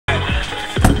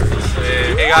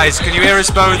guys, can you hear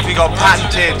us both? We got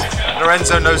patented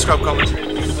Lorenzo NoScrub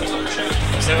commentary.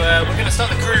 So we're going to start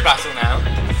the crew battle now.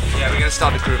 Yeah, we're going to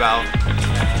start the crew battle.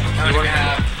 We're going to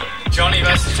have Johnny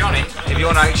versus Johnny. If you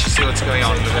want to actually see what's going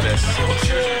on, look at this.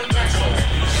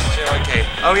 Okay.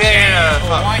 Oh yeah,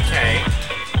 YK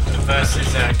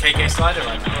versus KK Slider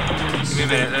right now.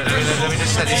 Give me a minute. Let me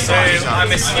just set these So up.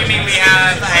 I'm assuming we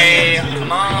have a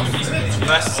Marv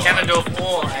versus Ganondorf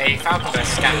or a Falcon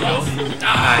versus Ganondorf.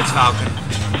 No, it's Falcon.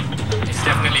 It's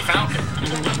definitely Falcon.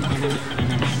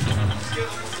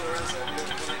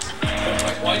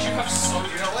 Why did you have so? You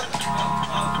know what?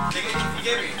 You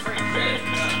gave me free credit.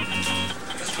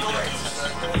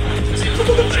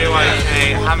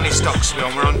 JYK, how many stocks are we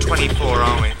on? We're on 24,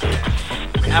 aren't we?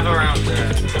 We have around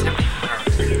 10.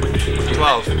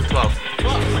 12.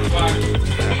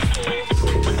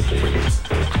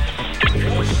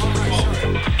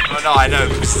 Oh no, I know,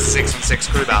 because it's a 6-on-6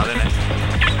 crew battle, isn't it?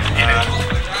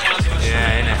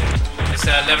 Yeah, innit? This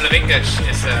level of English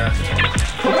is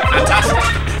fantastic.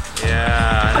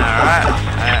 Yeah,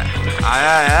 I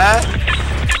know, right?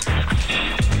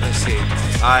 Let's see.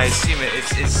 I assume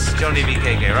it's Johnny v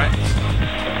KK, right?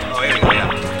 Oh, here we go, yeah.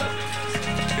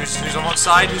 Who's on what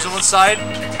side? Who's on what side?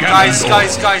 Guys,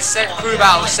 set crew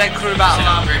battle,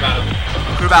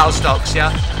 crew battle stocks,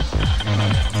 yeah?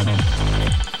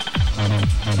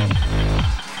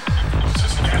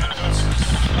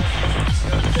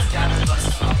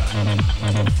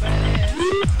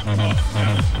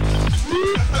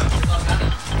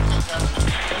 I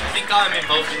think I'm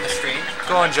involved in the stream.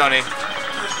 Go on, Johnny.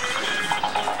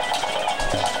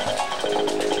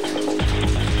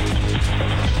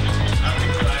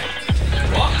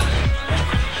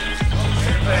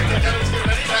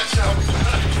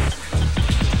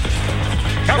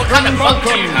 What kind of bug do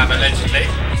you have, allegedly?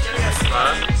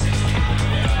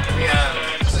 Yeah,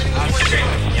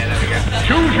 there we go.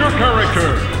 Choose your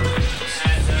character.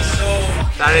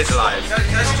 That is live.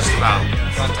 It's just about.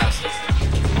 Fantastic.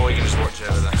 Or you can just watch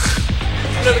it over there.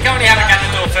 Look, we currently have a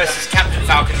Ganondorf versus Captain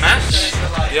Falcon match.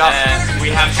 Yeah. We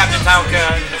have Captain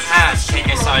Falcon as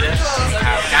KK Cider. We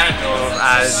have Ganondorf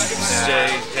As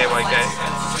JYK.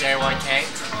 JYK.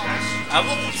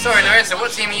 Sorry, Lorenzo,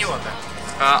 what team are you on then?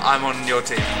 I'm on your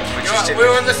team.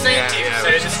 We're on the same team, so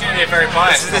it's just going to be a very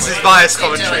biased. This is biased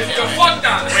commentary.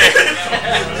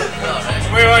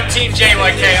 We're on Team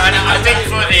JYK, and I think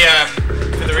for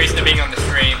the reason of being on the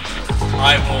stream,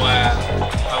 I will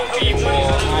be more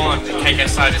on KK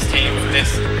Cider's team for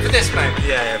this moment.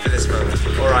 Yeah, for this moment.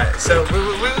 Alright, so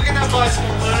we're going to have biased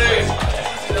commentary.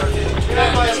 We're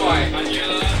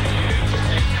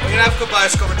going to have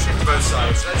biased commentary for both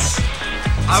sides.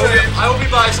 I will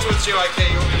be biased towards JYK,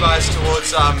 you'll be biased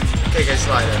towards KK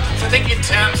Slider. So I think in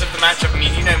terms of the matchup, I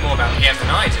mean, you know more about him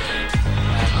than I do.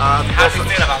 How do you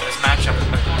feel about this matchup?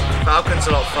 Falcon's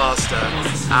a lot faster,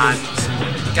 and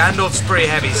Ganondorf's pretty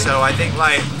heavy, so I think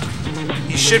like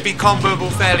he should be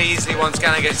comboable fairly easily once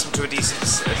Ganon gets him to a decent,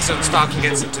 Falcon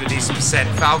gets him to a decent percent.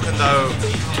 Falcon though,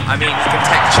 I mean, he can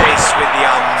tech chase with the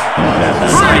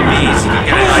side Bs, he can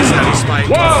get a nice heavy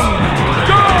spike. Go!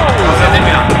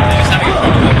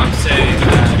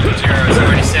 Jiro's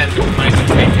already said that the money's going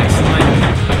to make it slide.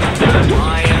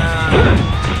 I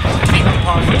think I'm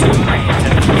part of the bring in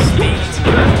terms of speed.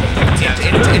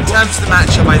 In terms of the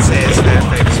matchup, I'd say it's their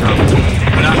favourite style.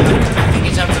 But I think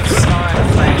in terms of style of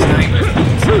play, it's going with I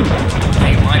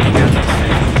think it might be Ganondorf's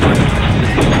favourite.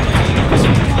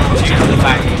 Due to the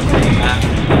fact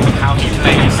how he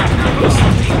plays,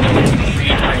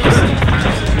 read plays.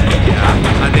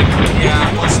 Yeah, I think,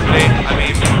 possibly. I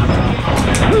mean,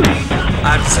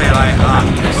 I have to say, like,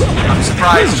 I'm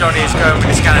surprised Johnny is going with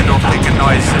his Ganondorf pick and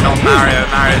noise and not Mario.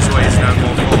 Mario's always known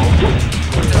more for.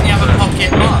 Doesn't he have a pocket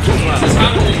mark as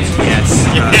well? Yes.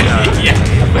 Yeah.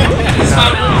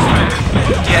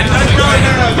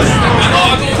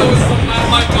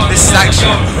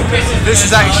 This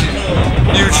is actually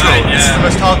neutral. Yeah. This is the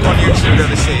most hardcore neutral you've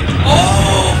ever seen.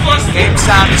 Game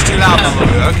sound is too loud,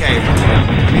 Mamamoo. Okay.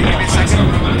 Give me a second.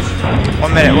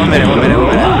 1 minute.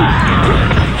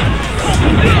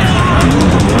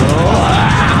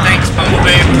 Thanks,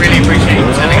 Bumblebee. Really appreciate you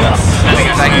telling us.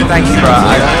 Thank you, bro.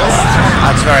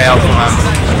 That's very helpful, man.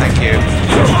 Thank you.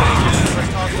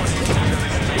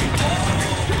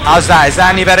 How's that? Is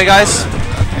that any better, guys?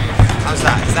 How's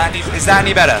that? Is that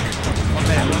any better? 1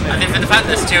 minute. I think for the fact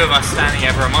there's two of us standing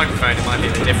over a microphone, it might be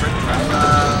a bit different. Really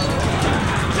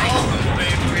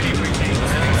appreciate you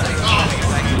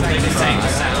telling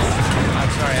us.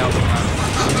 That's very helpful, man.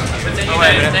 But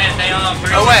then, they are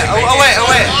really wait.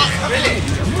 Really?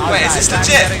 Wait, is this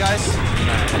legit? Is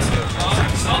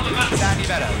that any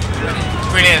better?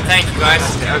 Brilliant, thank you guys.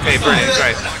 Okay, brilliant,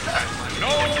 great.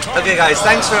 Okay guys,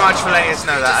 thanks very much for letting us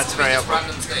know that. That's very helpful.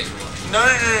 No.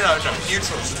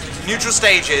 Neutrals. Neutral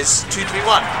stages, 2, 3,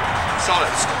 1.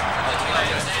 Solids.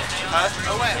 Huh?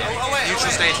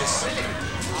 Neutral stages.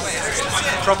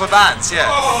 Proper bands, yeah.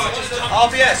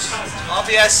 RBS.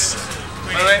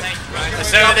 Wait.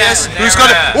 RBS. Who's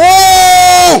got it?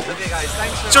 Whoa!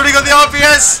 Johnny got the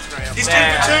RBS. He's 2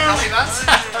 for 2.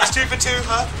 He's 2 for 2,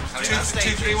 huh?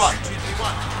 2, 3, 1.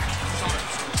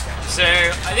 So,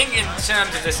 I think in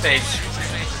terms of the stage,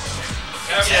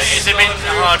 it's a bit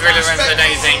hard really, Lorenzo,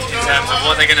 don't you think, in terms of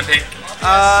what they're going to pick?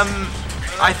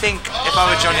 I think if I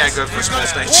were Johnny, I'd go for a small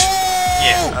stage.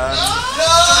 Yeah.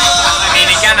 I mean,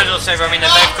 in Ganondorf, I mean,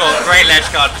 they've both got great ledge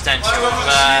guard potential.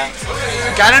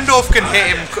 Ganondorf can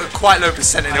hit him quite low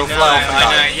percent and he'll fly off and die.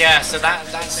 I know, yeah, so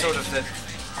that's sort of the...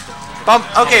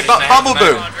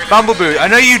 Bumbleboo. I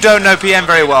know you don't know PM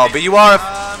very well, but you are a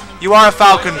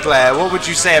Falcon player. What would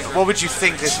you say? What would you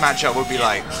think this matchup would be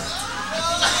like?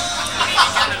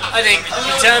 I think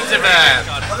in terms of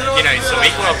some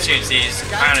equal opportunities,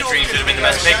 Crown of Dreams would have been the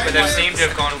best pick, but they seem to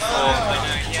have gone for,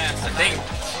 I think,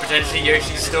 potentially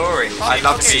Yoshi's Story. I'd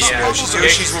love to see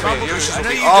Yoshi's will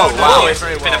be. Oh wow! It's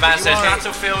been a bad set.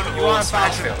 Battlefield or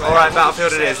Battlefield. All right,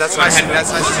 Battlefield it is. That's nice.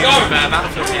 That's nice to see.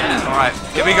 Battlefield, yeah. All right,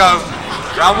 here we go.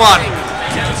 Round 1.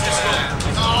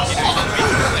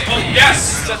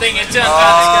 Yes! So I think in terms of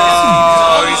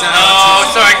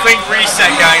sorry, quick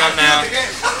reset going on now.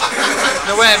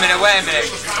 No, wait a minute.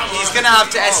 He's gonna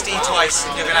have to SD twice,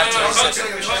 and you're gonna have to reset it.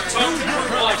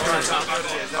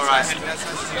 Alright.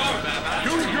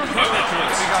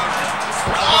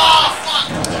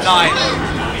 9.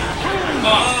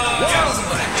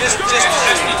 Just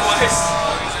SD twice.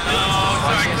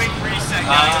 Quick reset.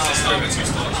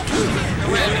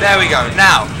 There we go.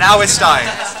 Now we're starting.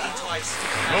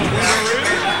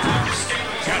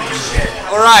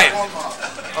 Alright,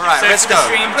 so let's go.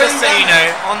 Stream, just so you know,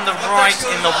 on the right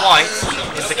in the white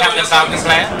is the Captain Falcon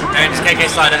player, known as KK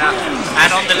Slider, and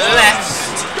on the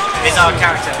left is our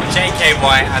character,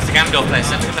 JKY, as the Ganondorf player.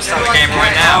 So we're going to start the game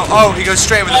right now. Oh, he goes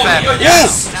straight with the fair.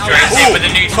 Yes! Straight in with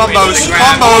the neutral. Combos!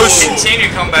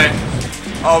 Continue combo.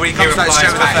 Oh, he comes back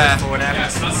straight with the fair.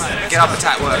 Get up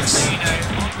attack works.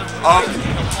 Oh,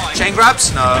 chain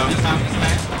grabs? No.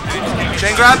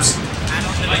 Chain grabs?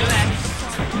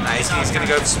 Nice, he's going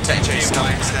to go for some tech chase stuff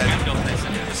instead.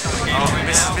 Oh,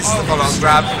 misses the follow-up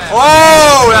grab.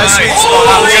 Oh, that's sweet spot.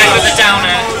 That was with the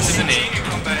downer to the knee.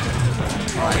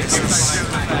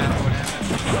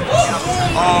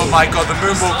 Oh my god, the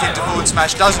moonwalk into forward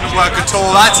smash doesn't work at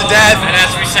all. That's a death. And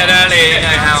as we said earlier, you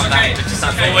know how that just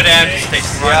that forward air just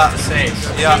takes right off the stage.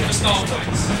 Yeah.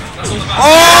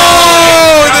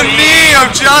 Oh, the knee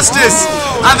of justice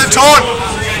and the taunt.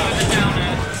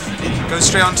 Goes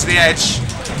straight onto the edge.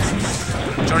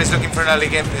 Johnny's looking for an early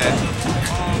gimp here.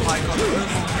 Oh my god.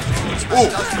 Oh,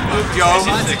 yo.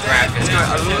 He's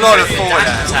got a lot of forward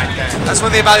air. That's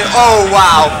when they value. Oh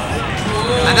wow.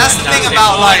 And that's the thing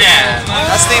about the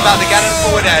Ganon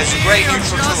forward air. It's a great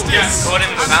neutral tool. Caught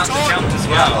him without the jump as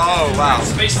well. Oh wow.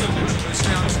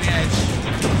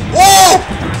 Oh!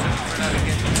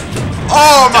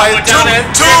 Oh my! Two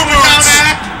boots.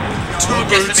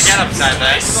 Gets the get upside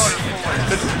there.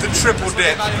 The triple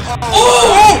dip.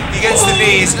 Oh! He gets the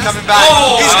knee. He's coming back.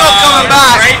 He's not coming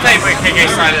back. Great play by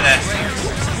KK Slider there.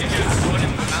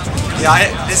 Yeah,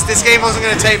 this game wasn't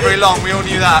going to take very long. We all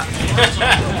knew that.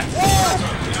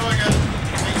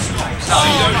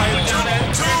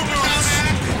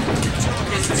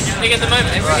 I think at the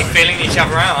moment they're really feeling each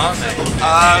other out, aren't they?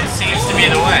 It seems to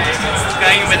be the way.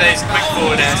 Going with those quick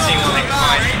forward air, seeing what they can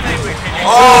find.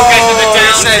 Oh, he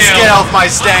says get off my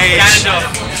stage. Ganondorf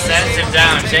sends him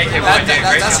down. JKY doing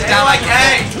great. That's a down like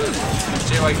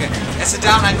JYK. It's a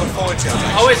down angle forward tilt.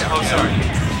 Oh, is it? Oh, sorry.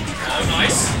 Oh,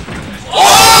 nice.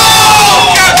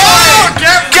 Oh!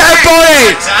 Get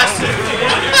body! Fantastic.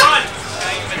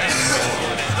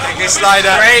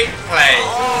 Slider. Great play.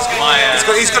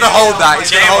 He's got to hold that.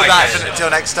 He's going to hold that until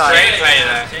next time. Great play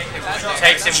there.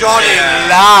 Takes him Johnny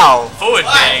Lau. Forward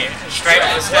knee, straight to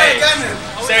the stage.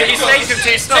 So he stays with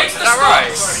 2 stocks, is that right?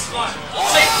 He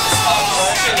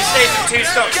stays with 2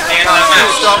 stocks at the end of the match.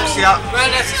 2 stocks, yeah. Well,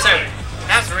 that's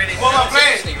really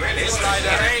interesting, really.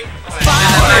 Slider. Really?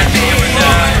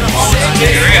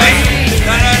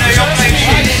 No, you're playing.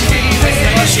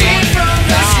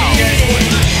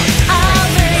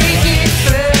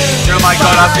 Oh my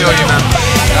god, I feel you, man.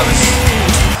 That was...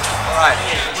 Alright.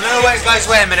 No, wait, guys,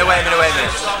 wait a minute.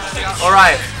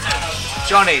 Alright.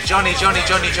 Johnny.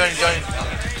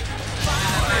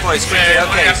 Boys, quickly,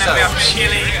 okay, so...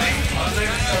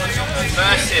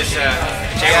 Versus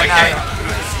JYK.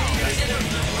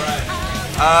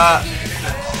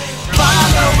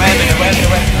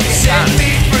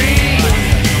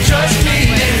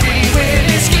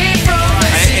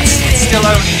 It's still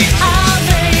only.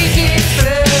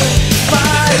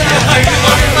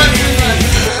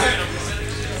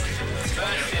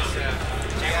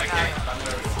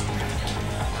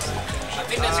 I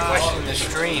think there's a question in the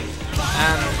stream.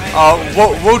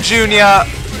 Will Junior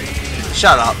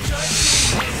shut up?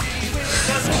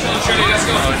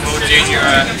 Will Junior.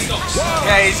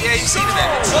 Yeah, you've seen him there.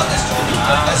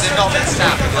 Has it not been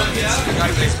snapped?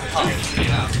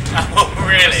 Oh,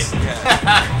 really?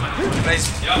 Yeah.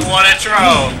 What a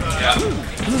troll.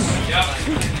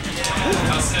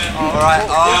 Alright,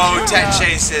 oh, 10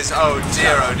 chases, oh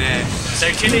dear.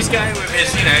 So Chili's going with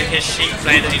his, his sheep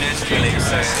play that he knows really.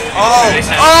 So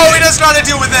he doesn't know how to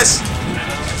deal with this.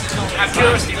 I'm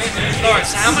curious, Lawrence,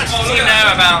 how much does he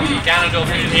know about Ganondorf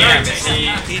and PM?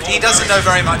 He doesn't know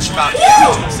very much about it.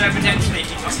 So potentially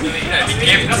he can, be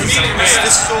given something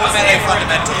This is all melee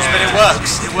fundamentals, but it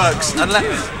works.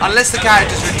 Unless the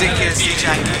character's ridiculously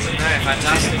janky. No,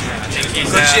 fantastic. I think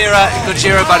he's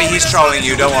Gojira, buddy, he's trolling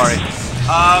you, don't worry.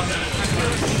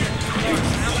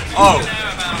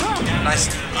 Nice.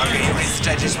 Okay, he raised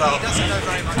the edge as well. Doesn't know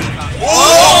very much about it.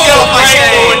 Oh, great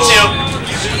forward tilt.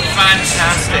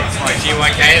 Fantastic.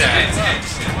 GYK there.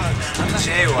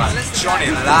 Johnny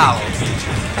Lau.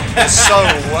 So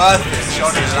worth it,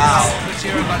 Johnny Lau.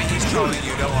 Gojira, buddy, he's trolling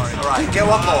you, don't worry. Alright, get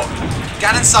one more.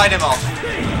 Ganon side him off.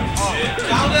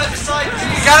 Ganon side.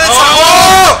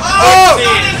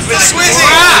 The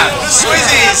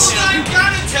Swizzies!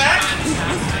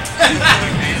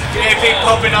 B.A.P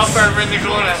popping off over in the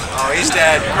corner. Oh, he's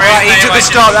dead. Right, he took a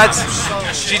stop. That's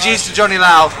GG's to Johnny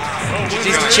Lau.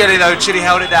 GG's to Chili though. Chili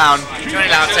held it down. Johnny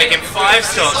Lau taking 5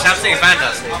 stops. Absolutely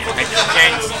fantastic.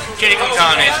 Against Chili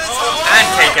Carnage and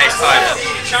KK Spider.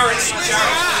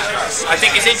 I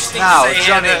think it's interesting Now, to see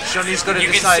Johnny's got to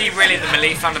you decide. can see really the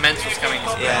melee fundamentals coming.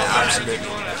 Yeah, absolutely.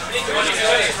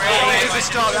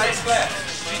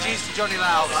 GG's to Johnny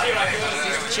Lau.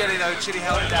 GG's to Chili though. Chili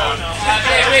held it down.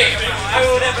 I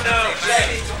will never know.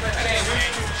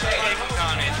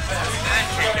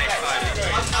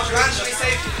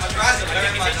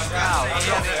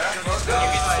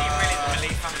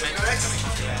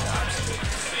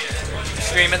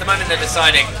 Stream at the moment they're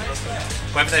deciding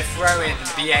whether they throw in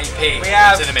B.A.P.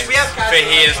 into the mix. But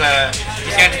he's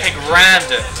going to pick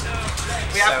random.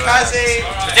 We have Kazi.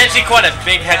 Potentially quite a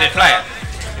big-headed player.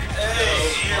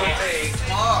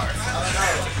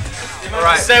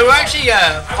 Alright. So we're actually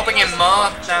hopping in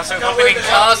Mar now, so we're hopping in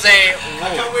Kaze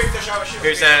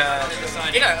who's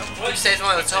would you say is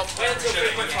one of the top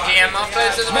PM Marth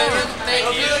players at the moment,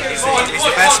 maybe? He's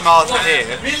the best Marth here.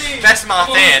 Best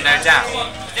Marth here, no doubt.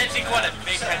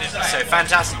 So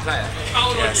fantastic player.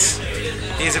 Yes.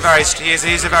 He's a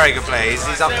very good player.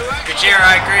 He's up. Gojira,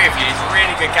 I agree with you, he's a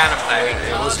really good Ganon player.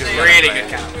 Really good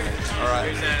Ganon player.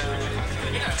 Alright.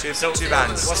 Two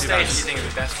bands. What stage do you think is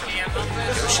the best for him?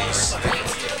 Yoshi's.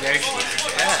 Yeah.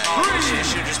 She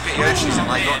should just pick Yoshi's and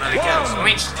like not really cares. I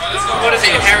mean, what is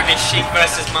it? Inherently, Sheik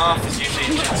versus Marth is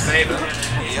usually in his favour.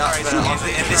 Yeah, but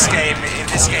in this game,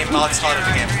 Marth's harder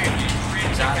to get.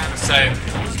 So,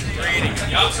 really good.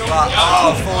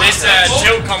 This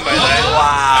tilt combo though.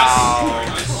 Wow.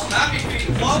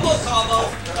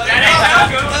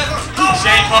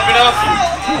 Shane popping off.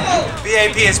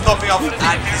 B.A.P is popping off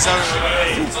at his own.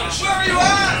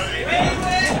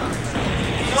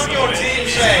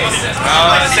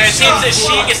 So it seems that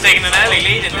Sheik is taking an early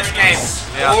lead in this game.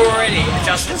 Yeah. Already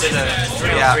adjusted to the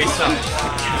 3-on-3 side.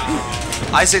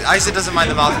 Isaac doesn't mind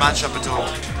the Marth matchup at all.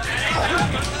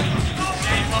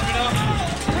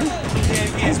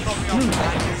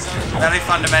 Melee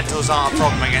fundamentals aren't a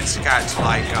problem against a character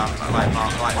like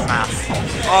Math.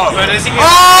 Oh!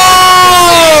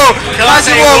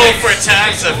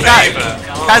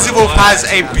 Kazewolf has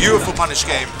a beautiful punish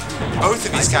game. Both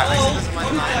of these characters.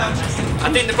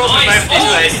 I think the problem with both of these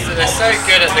players is that they're so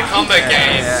good at the combo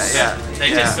game.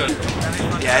 They just sort of...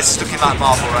 Yeah, it's looking like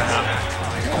Marvel right now.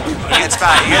 He gets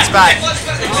back.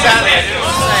 Exactly, I didn't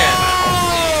want to say it.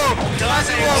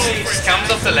 Just comes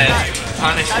off the ledge,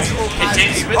 punishes,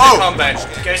 continues with the combo,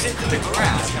 goes into the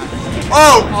grab.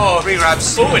 Oh! Re-grabs.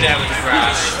 Forward air with the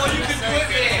grab.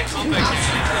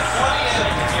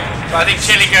 But I think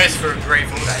Chili goes for a great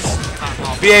full days.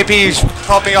 B.A.P is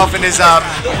popping off in his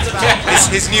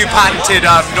new patented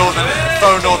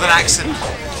northern accent.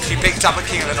 He picked up a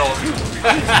King of the North.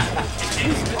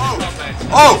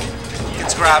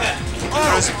 Gets grabbed.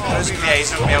 Throws him. Yeah,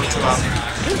 he's not going to be able to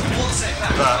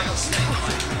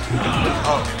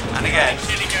and again.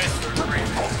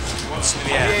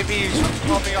 Absolutely, yeah. B.A.P is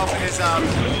popping off in his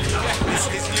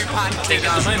new patent. I think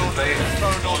at the moment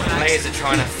players are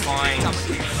trying to find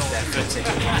their footing.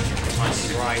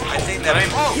 I think they're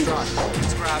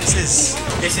this is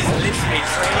literally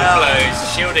training blows,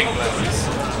 shielding blows.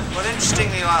 Well,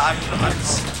 interestingly, like,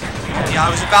 I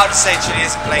was about to say Chile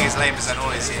isn't playing as lame as I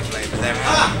normally see him play, but there we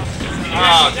go.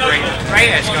 Oh,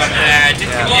 great edge guard there.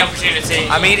 Didn't give the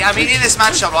opportunity. I mean, in this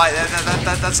matchup, like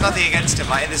that's nothing against him.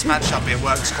 Like in this matchup, it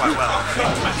works quite well.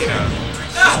 You know,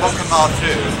 what can Mar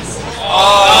do?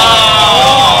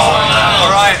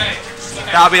 All right,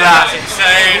 that'll be that.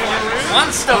 So 1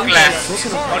 stock left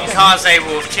on Kaze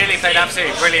Wolf. Chile played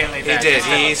absolutely brilliantly there. He did.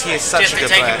 He is such a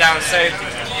good take player. him down. So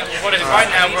what is it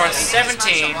right now? We're on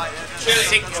 17.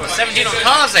 17 on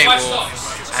Kaze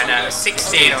Wolf. And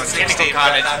 16 on Technical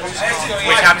Carnage,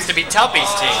 which happens to be Tubbi's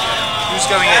team. Who's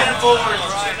going in?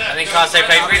 I think Kaze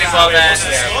played really well there.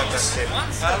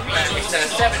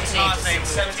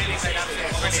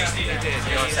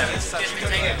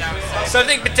 So I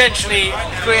think potentially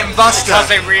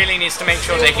Kaze really needs to make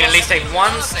sure they can at least take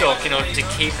 1 stock in order to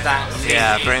keep that lead.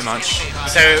 Yeah, very much.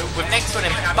 So with next one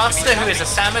in Buster, who is a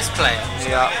Samus player.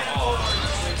 Yeah.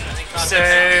 So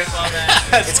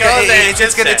it's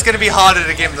going to be harder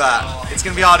to give that. It's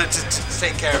going to be harder to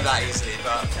take care of that easily,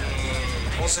 but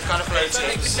also kind of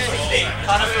floaty.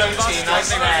 Kind of floaty,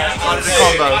 nice and harder to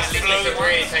combo.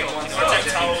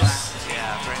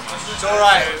 Yeah, very much. It's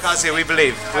alright, Kazi, we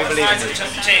believe. We believe in you.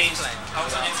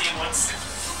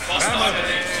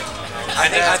 I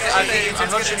think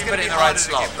I'm not sure if you put it in the right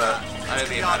slot, but I don't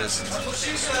think it matters.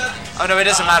 Oh no, it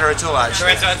doesn't matter at all actually.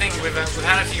 Lorenzo, I think we've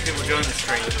had a few people join the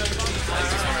stream. I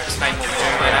just want to explain what we're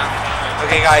doing right now.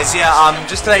 Okay guys, yeah,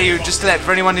 just to let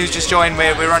for anyone who's just joined,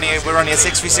 we're running a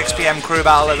 6v6 PM crew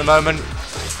battle at the moment.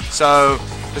 So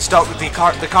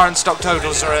the current stock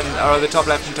totals are the top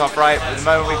left and top right. At the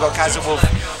moment we've got Kazawolf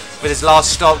with his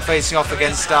last stock facing off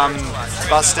against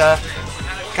Buster.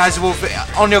 Kazawolf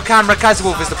on your camera.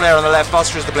 Kazawolf is the player on the left.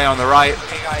 Buster is the player on the right.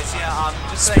 Okay guys, yeah,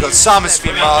 we've got Samus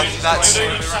being marked. That's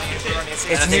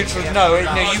it's neutral. No,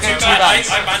 you can 2 bans.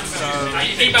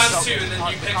 He bans 2 and then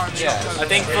you pick. I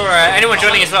think for anyone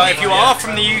joining as well, if you are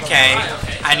from the UK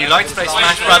and you like to play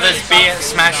Smash Brothers, be it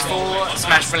Smash 4,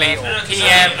 Smash Melee, or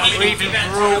PM, or even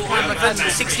Brawl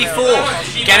 64,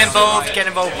 get involved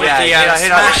with the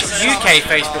Smash UK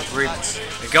Facebook group.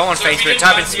 Go on Facebook,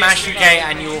 type in Smash UK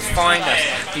and you will find us.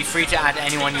 Be free to add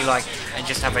anyone you like and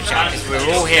just have a chat, because we're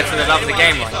all here for the love of the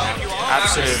game right now.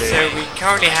 Absolutely. So we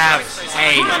currently have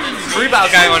a crew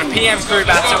battle going on, a PM crew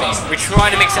battle. We're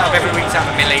trying to mix it up every week to have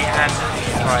a Melee and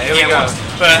here we go.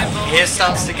 But here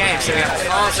starts the game. So we have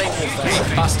Kaze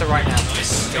versus Buster right now.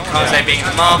 Kaze being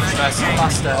Marv versus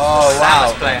Buster. Oh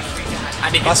wow. Player.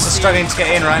 And Buster's struggling to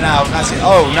get in right now.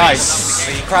 Oh, nice.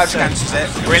 He crouch cancels it.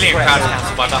 Brilliant crouch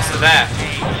cancel by Buster there.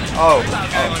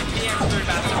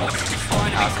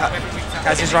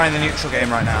 Kaz is running the neutral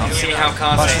game right now. See how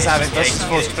Kaze Buster's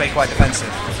forced to play quite defensive.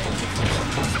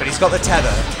 But he's got the tether.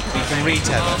 He can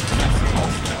re-tether.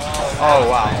 Oh,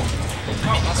 wow.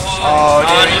 Oh,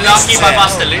 unlucky by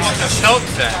Buster, losing the stock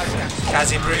there. Kaz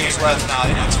improving his worth now.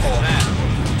 I think that's 4.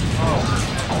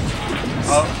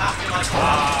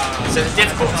 So the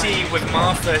difficulty with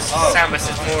Marv versus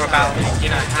Samus is more about,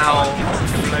 how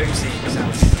floaty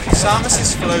Samus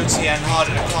is floaty and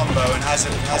harder to combo and has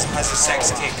a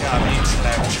sex kick neutral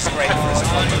air, which is great for his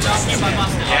combo.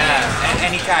 Yeah, and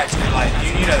any character like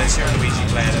you know this, you're a Luigi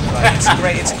player, but it's a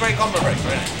great combo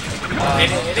breaker, isn't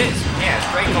it? It is, yeah, it's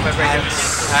a great combo breaker.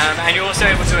 And you're also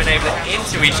able to enable it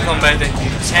into each combo that you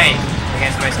take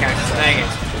against most characters playing it.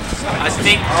 I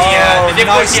think the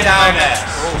difficulty nice down air.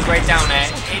 Oh, great down air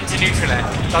into neutral air.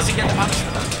 Does he get the punish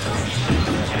for that?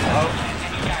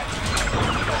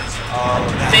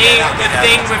 The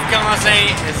thing with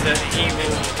Kaze is that he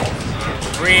will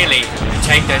really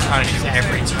take those punishes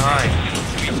every time.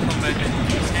 He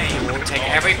will take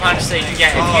every punish that he can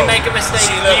get. If you make a mistake,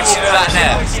 he will do that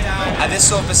next. At this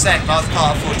sort of percent, Marth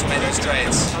can't afford to make those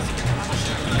trades.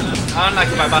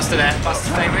 Unlucky by Buster there.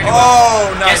 Buster's playing really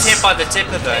well. Nice. Gets hit by the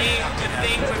tipper though.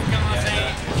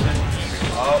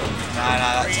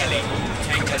 That Telly.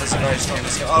 Telly's a very strong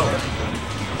skill.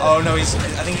 Oh no, I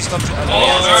think he's gone.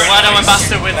 Well done by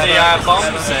Buster with the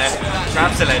bombs there.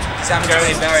 Grabs the lid. Samgo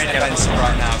is very defensive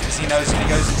right now because he knows if he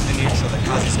goes into the neutral that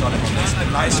Kazi's got him on this.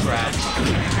 Nice grab.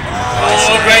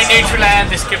 Great neutral air.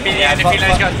 This could be the end if he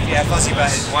lets go. Yeah, fuzzy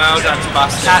bat. Well done to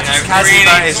Buster. Kazi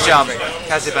bat his jump.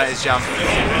 Kazi bat his jump.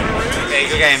 Okay,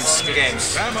 good games. Good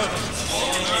games.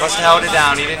 Buster held it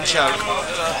down. He didn't choke.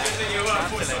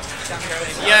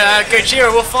 Yeah,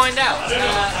 Gojira, we'll find out.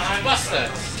 Buster,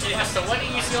 why don't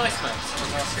you use the Ice Man?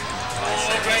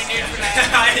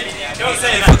 Don't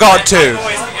say that. Forgot to.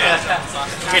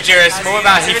 Gojira, it's more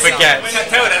about he forgets.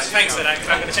 Tell us, thanks for that, because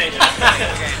I'm going to change it.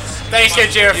 Thanks,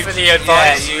 Gojira, for the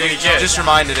advice. Yeah, Really you good. just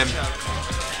reminded him.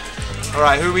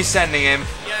 Alright, who are we sending him?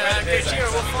 Gojira,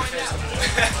 we'll find it.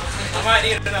 I might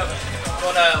need another.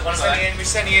 We're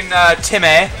sending in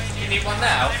Timmy. You need one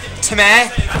now? Timmy?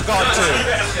 Forgot to.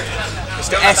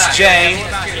 Mr. SJ.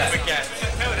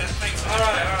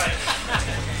 Alright.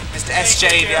 Mr. SJ,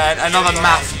 another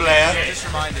math player.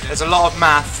 There's a lot of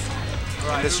math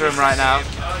in this room right now.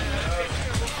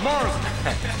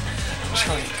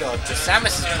 Oh God, the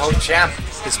Samus is world champ.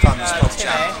 His pun's pop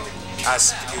champ.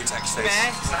 As the Gutex face.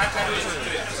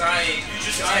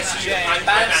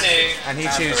 And he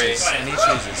chooses.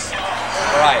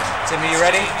 Alright, Timmy, you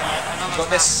ready? You've got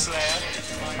this.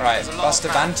 Alright, Buster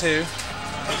Bantu.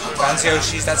 Bantu,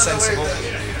 she's that sensible.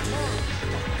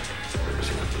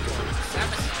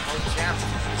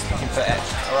 Looking for it.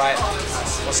 Alright,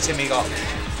 what's Timmy got?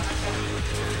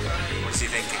 What's he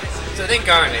thinking? So I think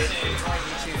currently,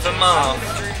 for Marv,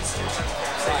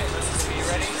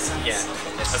 yeah,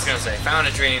 I was going to say,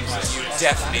 Fountain of Dreams. You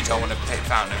definitely don't want to pick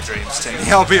Fountain of Dreams, Timmy,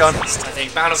 I'll be honest. I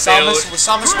think Battlefield,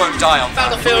 Samus won't die on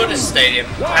Battlefield is Stadium.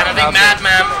 And I think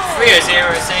Madman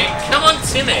 300 is saying, come on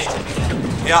Timmy.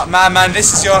 Yeah, man,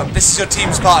 this is your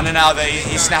team's partner now that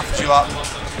he snapped you up.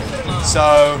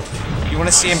 So you want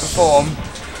to see him perform?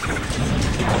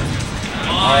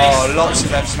 Oh, lots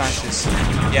of F smashes.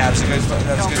 Yeah, that's a good spot.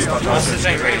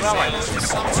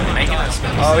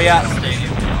 Oh yeah.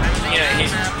 You know,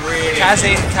 he's really.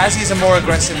 Kazi's a more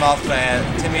aggressive Marth player.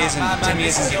 Timmy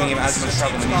isn't giving him as much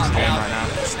trouble in the game right now.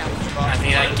 I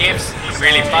think that gives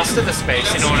really Buster the space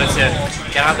in order to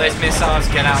get out those missiles,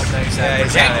 get out those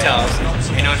projectiles,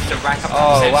 in order to rack up.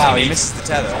 Oh wow, he misses the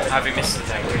tether. Have he missed the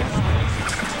tether?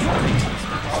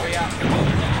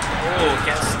 Oh,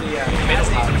 gets the middle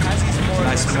part.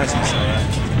 Nice missile.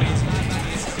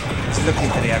 He's looking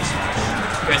for the F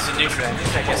smash. Goes to neutral end.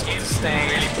 I guess he's staying.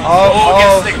 Oh,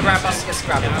 gets the grab. Buster gets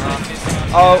grabbed.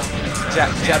 Oh,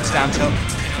 jabs down tilt.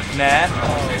 Nair.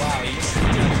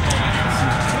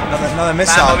 Another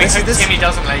missile. Man, hope Timmy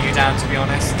doesn't let you down, to be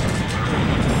honest.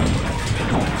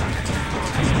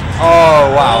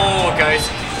 Oh wow. Oh, goes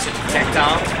to protect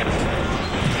arm.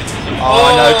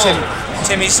 Oh no,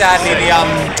 Timmy. Sadly,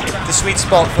 the sweet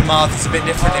spot for Marth is a bit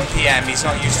different in PM. He's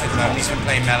not used to it at the moment. He's been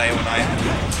playing melee all night.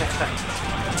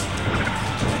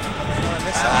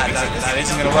 That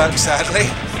isn't going to work, sadly.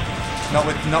 Not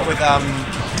with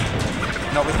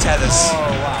tethers.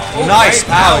 Oh, wow. Nice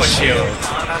power shield.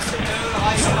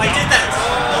 I did that!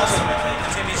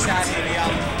 Timmy sadly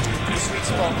the sweet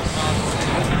spot for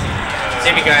Marth.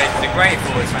 Timmy goes the great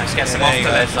forward smash, gets him off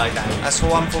the ledge like that. That's for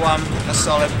one. That's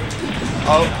solid.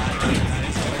 Oh,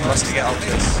 he wants to get off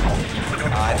this.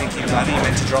 I think he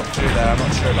meant to drop through there. I'm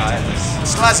not sure about it.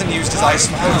 Still hasn't used his ice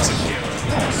mode.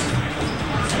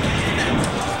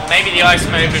 Maybe the ice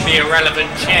mode would be a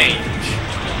relevant change.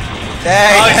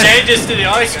 There Oh, it changes to the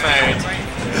ice mode.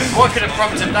 What could have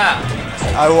prompted that?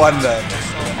 I wonder.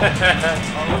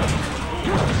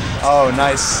 Oh,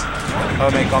 nice.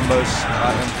 Homemade combos.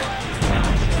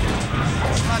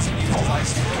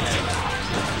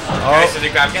 Oh, Goes to the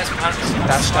grab, gets punched.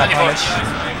 dash that punish.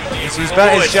 He's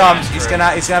burnt his jump. He's gonna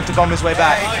have to bomb his way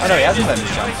back. Oh no, he hasn't burnt his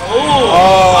jump.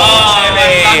 Oh,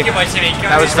 Timmy. unlucky by Timmy.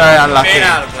 That was very unlucky. Being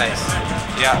out of place.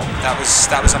 Yeah, that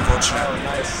was unfortunate.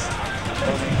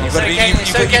 You've got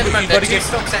So again, remember, to two give.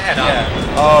 stocks ahead. Yeah.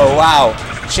 Oh wow.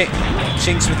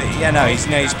 Chinks with it. Yeah, no, he's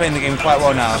playing the game quite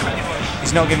well now.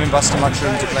 He's not giving Buster much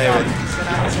room to play with.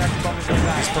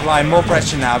 He's providing more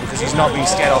pressure now because he's not being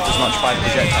scared off as much by the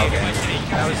projectile game.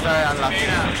 That was very unlucky.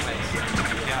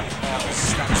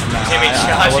 Timmy I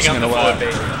charging wasn't up the gonna forward work.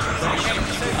 beat.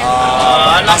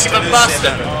 Unlucky for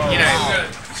Buster. You know,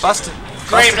 Buster.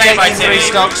 Great play by taking 3 Timmy.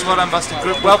 stocks. Well done, Buster.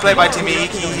 Well played by Timmy.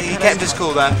 He kept his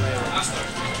cool there.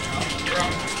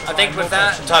 I think with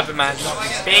that type of match,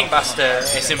 being Buster,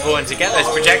 it's important to get those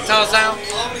projectiles out.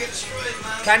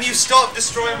 Can you stop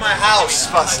destroying my house,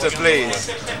 Buster, please?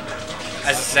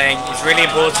 As I'm saying, it's really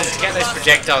important to get those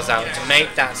projectiles out to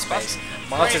make that space.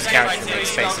 Martin's character makes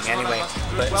spacing anyway,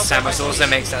 but Samus also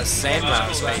makes that same amount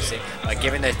of spacing by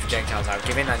giving those projectiles out,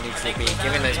 giving that neutral beam,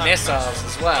 giving those missiles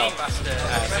as well,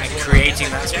 and creating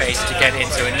that space to get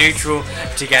into a neutral,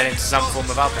 to get into some form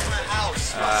of up air.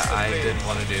 I didn't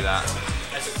want to do that.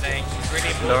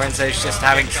 Lorenzo's just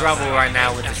having trouble right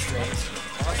now with the strings.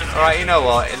 Alright, you know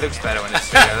what? It looks better when it's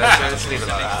bigger. Let's leave it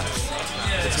like that.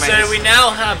 So we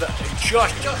now have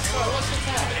Josh.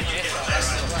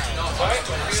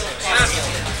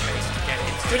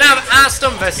 We now have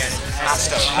Aston versus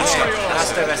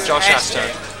Aston versus Josh Aston.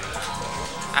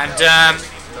 And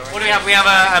what do we have? We have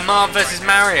a Marv versus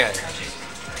Mario.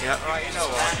 Yeah.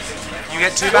 You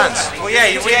get 2 bans. Well, yeah,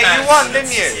 you won,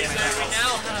 didn't you?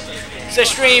 So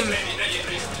Stream,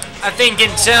 I think in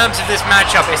terms of this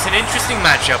matchup, it's an interesting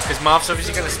matchup because Marv's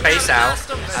obviously going to space out.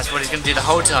 That's what he's going to do the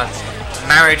whole time.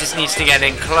 Mario just needs to get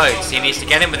in close. He needs to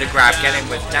get in with a grab, get in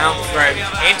with down throw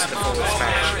into the forward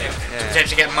smash.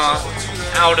 Potentially get Marv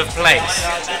out of place.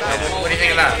 What do you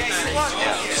think of that?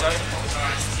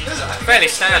 Fairly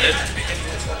standard.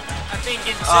 I think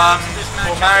in terms of this matchup,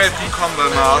 well, Mario can combo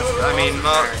Marv. I mean,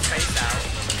 Mario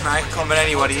can combo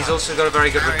anybody. He's also got a very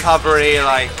good recovery.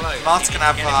 Like, Marth's gonna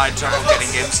have hard trouble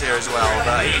getting games here as well.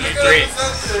 But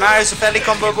Mario's a fairly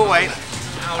comboable weight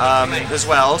as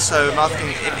well. So Marth can,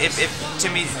 if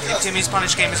Timmy's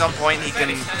punish game is on point, he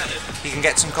can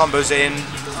get some combos in,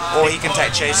 or he can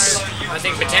tech chase. I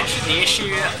think potentially the issue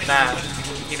that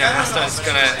Aston's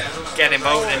gonna get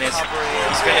involved in is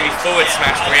he's going to be forward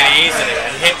smashed really easily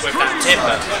and hit with that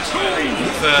tipper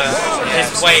for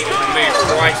his weight to move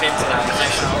right into that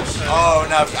position. Oh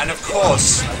no! And of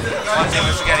course, one thing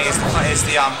we're forgetting is the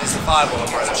fireball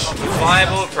approach. The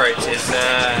fireball approach is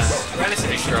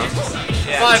relatively strong.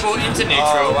 Yeah. Fireball into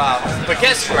neutral, but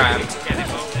gets grabbed.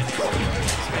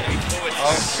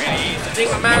 I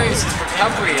think Mario's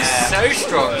recovery is so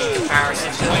strong in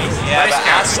comparison to but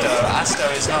Asto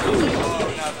is not.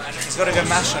 He's got a good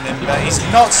mash on him, but he's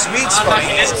not sweet spotting.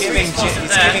 He's giving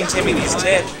Timmy these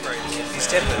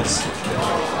tippers.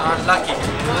 Unlucky.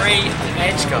 Great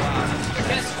edge guard.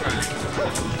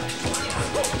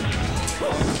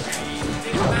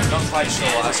 Not quite sure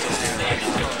what Asto's doing right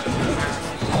now.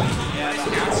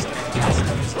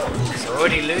 He's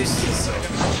already loose.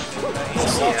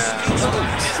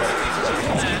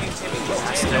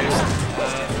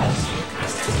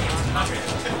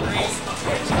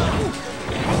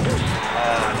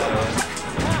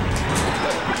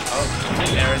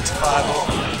 They're into fireball.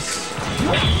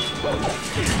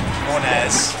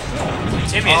 Mornez.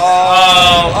 Timmy.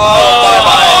 Bye-bye.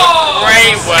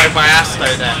 Great work by Asto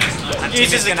there. And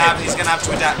he's gonna have to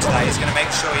adapt to that. He's gonna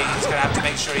have to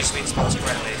make sure he sweet spots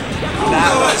correctly.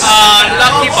 That was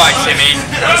lucky by Timmy.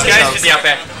 Goes for the up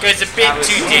air. Goes a bit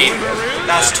too deep.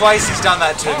 That's twice he's done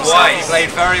that to himself. He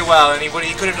played very well, and he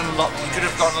could have done a lot. He could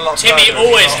have gotten a lot. Timmy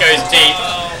always goes deep.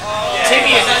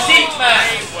 Timmy is a deep man.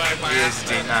 He is a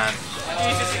deep man.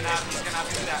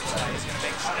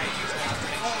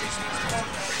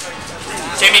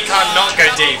 Timmy can't not go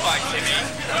deep.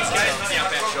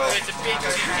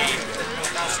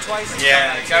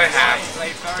 Yeah, go ham.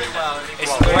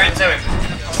 It's Lorenzo.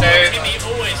 So Timmy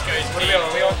always goes deep. Are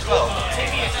we on 12?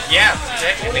 Yeah,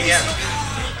 technically, yeah.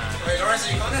 Wait, Lorenzo,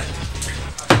 you got it?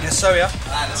 Yes, so yeah.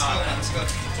 Let's go.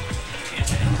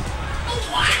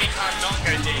 Timmy can't not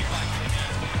go deep.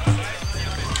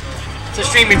 So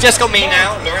Stream, we've just got me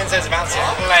now. Lorenzo's about to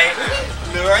play.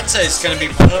 Lorenzo's going to be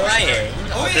playing,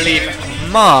 I believe,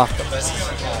 Marth versus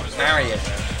Mario.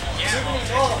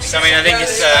 So I mean, I think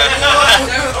it's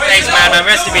thanks man,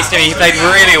 rest in peace to me. He played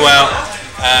really well.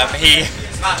 He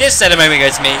just said a moment ago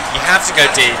to me, you have to go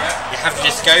deep. You have to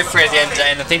just go for it at the end of the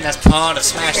day, and I think that's part of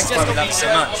Smash. That's why we love it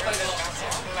so much.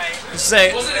 So,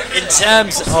 in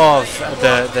terms of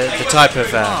the type of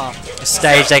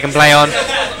stage they can play on,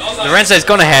 Lorenzo's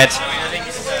gone ahead,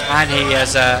 and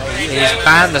he's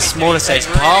banned the smaller stage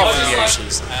apart from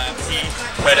Yoshi's.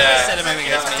 But I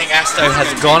think Asto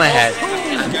has gone ahead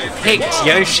and picked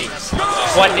Yoshi.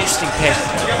 Quite an interesting pick.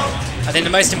 I think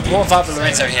the most important part for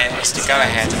Lorenzo here is to go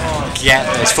ahead, get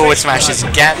those forward smashes,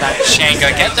 get that chain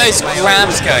going, get those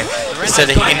grabs going, so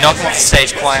that he can knock him off the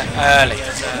stage quite early.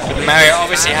 Mario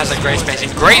obviously has a great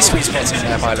spacing, great sweet spotting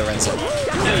there by Lorenzo.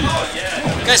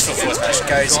 Goes for forward smash,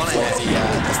 goes for the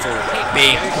forward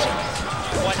B.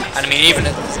 And I mean, even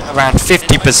at around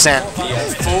 50%,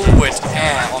 the forward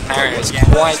air on Mario is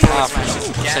quite powerful,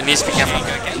 so he needs to be careful.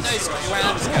 Get those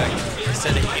grabs going, so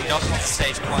that he can knock him off the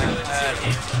stage quite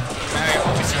early. Mario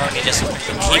obviously only just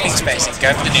keeping spacing,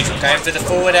 going for the neutral, going for the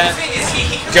forward air,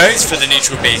 goes for the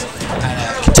neutral B,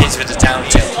 and continues with the down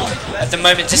tilt. At the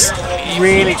moment, just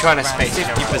really trying to space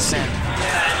 50%.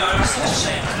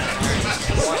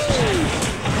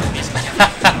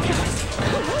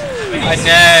 I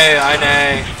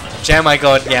know. Oh my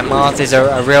god, yeah, Marth is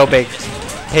a real big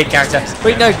character.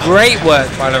 But no, great work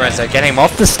by Lorenzo, getting him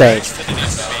off the stage.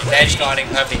 Edge guarding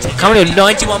perfectly. Coming to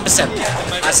 91%.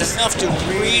 That's enough to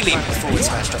really be forward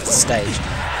smashed off the stage.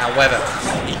 However,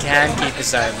 he can keep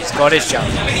his own. He's got his jump.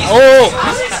 Oh!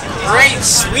 Great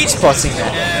sweet spotting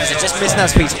there. So just missing that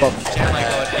sweet spot. Oh my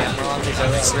god, yeah, Marth is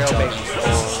a real big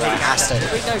for Asta.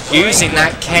 Using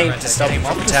that cape to stop him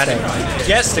from turning.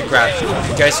 Gets the grab,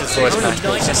 goes for the forward smash,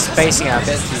 but he's just spacing out a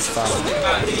bit too far.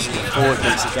 Forward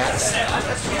beats to get there.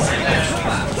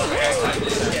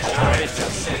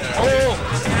 Oh!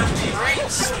 Great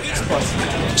sweet spot.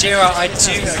 Jira, I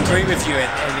do agree with you in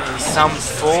some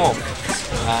form.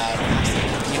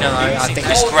 You know, I think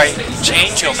it's great.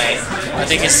 Change your main. I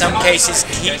think in some cases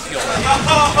keep your main.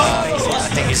 I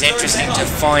think it's interesting to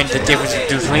find the difference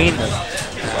between them.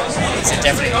 It's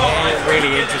definitely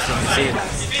really interesting to see that.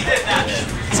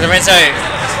 So Lorenzo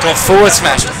got forward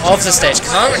smashed off the stage,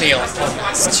 currently on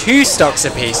 2 stocks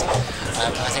apiece.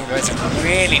 I think Lorenzo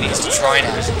really needs to try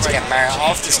now to get Mario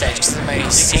off the stage because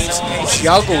he seems to be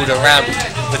juggled around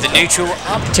with the neutral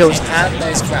up tilt and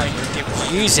those grab.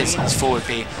 Uses his forward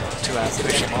B to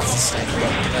push him off the stage.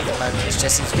 At the moment, it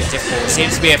just seems to be difficult. There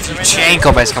seems to be a few chain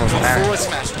combos coming from Mario. Forward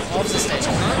smash off the stage.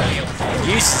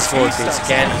 Uses forward beats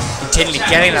again, continually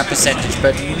getting that percentage,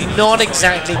 but not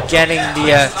exactly getting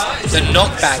the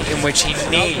knockback in which he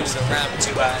needs around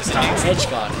to start edge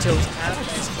guard. Tilt and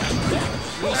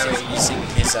Mario using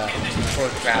his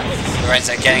forward grab.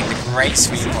 Lorenzo getting the great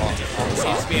sweep on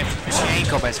far. Chain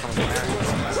combos coming from Mario.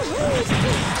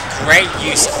 Great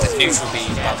use of the neutral B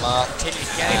by Mark.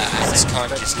 This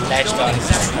current just ledge guard is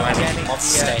trying to get him off the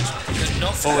stage.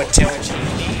 Forward tilt.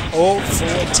 Oh,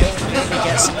 forward tilt. He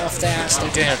gets him off there. Still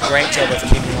doing a great job of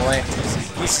keeping him away.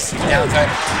 Uses the down throw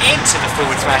into the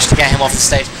forward smash to get him off the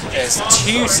stage. There's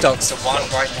 2 stocks to 1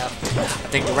 right now. I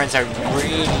think Lorenzo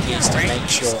really needs to make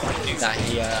sure that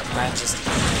he manages to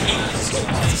keep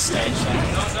him off the stage.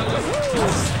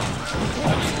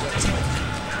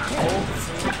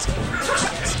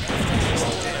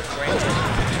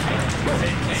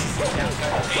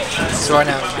 So right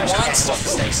now, it's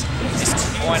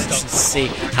quite interesting to see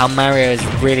how Mario is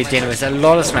really dealing with a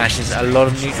lot of smashes, a lot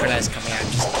of neutralizers coming out,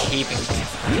 just keeping him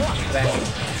back.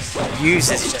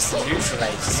 Uses just the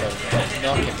neutralizer, so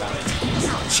knock him back.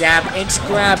 Jab into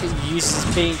grab, uses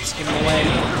beat to give him away.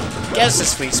 Gets the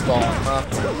sweet spot on Mark.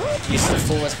 Uses the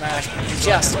forward smash,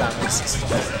 just about misses.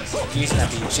 Using that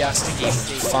beat just to keep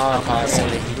him far apart so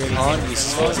that he can't use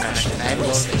his forward smash and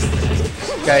misses.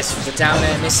 Goes for the down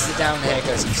air, misses the down air,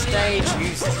 goes off stage,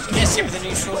 gets hit with the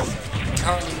neutral.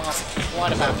 Currently Mark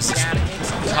quite about to scan it,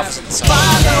 covers it inside.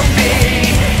 Follow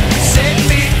me, set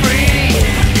me free,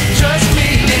 trust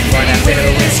me, right now, bit of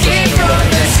a win.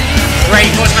 Great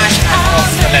forward smash and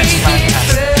off the left,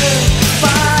 fantastic.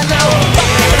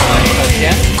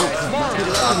 Yeah.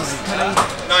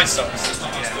 Nice stocks.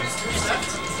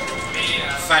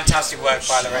 Fantastic work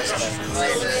by Lorenzo.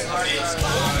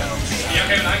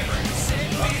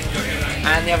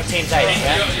 And the other team's 8,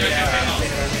 yeah?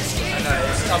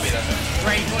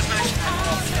 Great forward smash and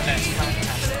off the left,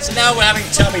 fantastic. So now we're having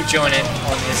Tubbi join in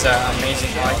on this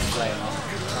amazing bike play.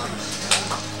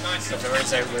 Nice of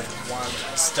Lorenzo with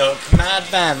 1 stock.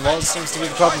 Madman, what seems to be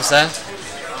the problem, sir?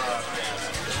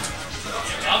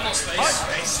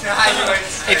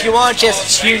 If you are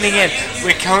just tuning in,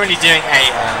 we're currently doing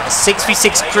a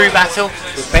 6v6 crew battle.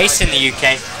 We're based in the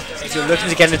UK. If you're looking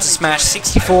to get into Smash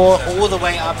 64 all the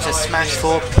way up to Smash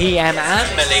 4 PM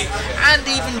and Melee and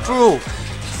even Brawl,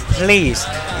 please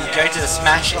go to the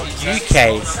Smash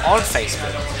UK on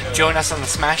Facebook. Join us on the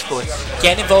Smash board.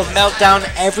 Get involved. Meltdown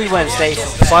every Wednesday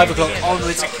from 5 o'clock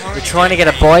onwards. We're trying to get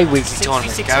a bi-weekly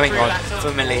tournament going on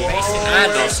for Melee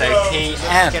and also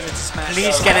PM.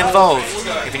 Please get involved.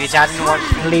 If you need to add anyone,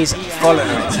 please follow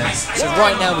Lorenzo. So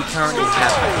right now we currently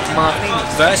have Mark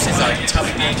versus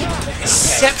Tubbi.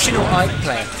 Exceptional Ike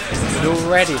play. But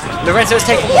already, Lorenzo has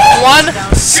taken 1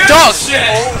 stock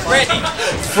already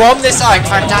from this Ike.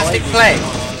 Fantastic play.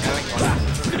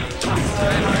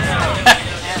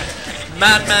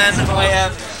 Madman,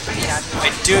 I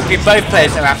do agree. Both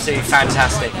players are absolutely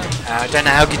fantastic. I don't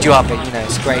know how good you are, but you know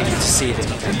it's great to see that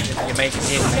you're making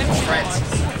him friends.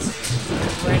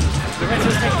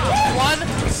 One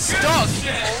stock.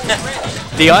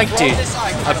 The Ike dude,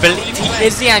 I believe he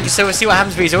is the anchor, so we'll see what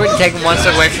happens. But he's already taken 1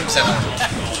 stock away from himself.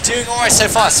 Doing alright so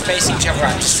far, spacing each other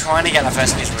out, just trying to get that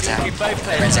first neutral attack.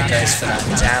 Lorenzo goes for that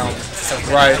down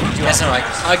throw. That's not right.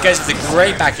 Ike goes for the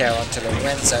great back air onto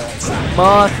Lorenzo.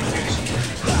 Mark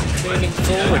moving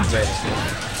forward with it.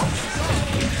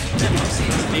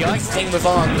 The Ike thing with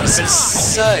Arm is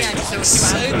so quick,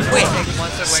 so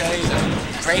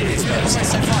great with him,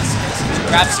 so fast.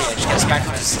 Grabs the edge, gets back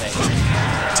on the stage.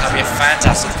 Tubbi, a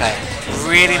fantastic play.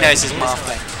 Really knows his Marth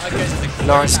play.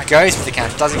 Lawrence goes for the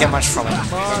counter, doesn't get much from it.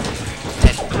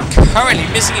 Currently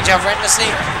missing each other endlessly.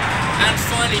 And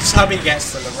finally Tubbi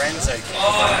gets the Lorenzo.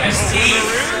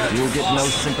 You'll get no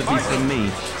sympathy from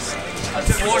me.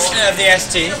 Unfortunate of the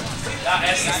ST.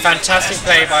 Fantastic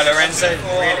play by Lorenzo.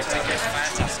 Really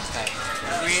fantastic play.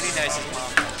 Really knows his mark.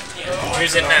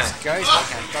 Who's in now? Goes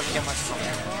backhand. Doesn't get much from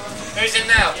him. Who's in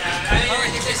now?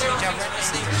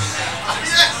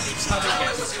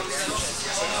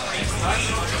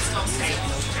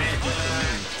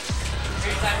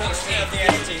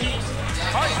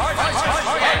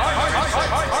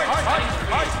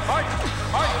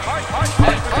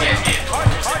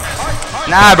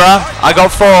 Nah, bro. I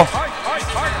got 4.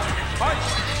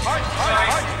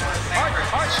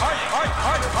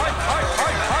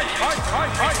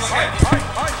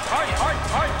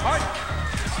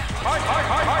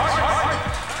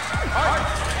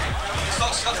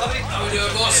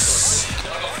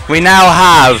 We now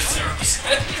have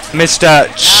Mr.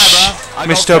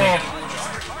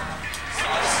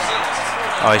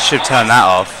 Oh, he should turn that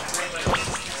off.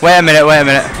 Wait a minute. Oh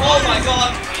my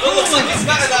god! It looks like he's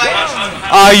better than I am.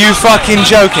 Are you fucking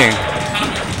joking?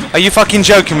 Are you fucking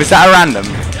joking? Was that a random?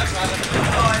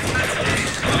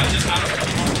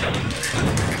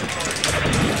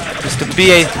 Mr.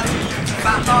 B.A.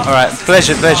 Alright,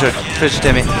 pleasure,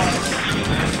 Timmy.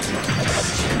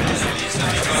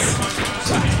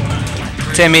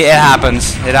 Timmy, it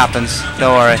happens.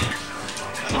 Don't worry.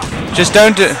 Just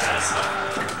don't do...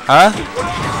 Huh?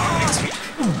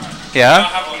 Yeah?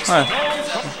 Oh.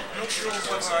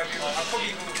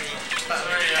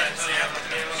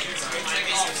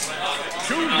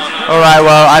 Alright,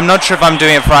 well, I'm not sure if I'm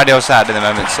doing it Friday or Saturday at the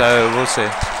moment, so we'll see.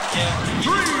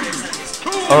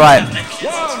 Alright.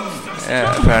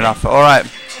 Yeah, fair enough. Alright.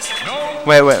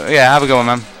 Wait, yeah, have a go on,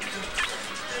 man.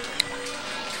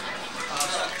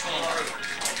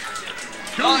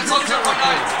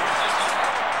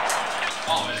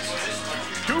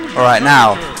 Alright,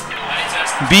 now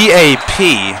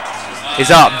B.A.P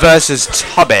is up versus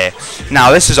Tubbi.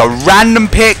 Now this is a random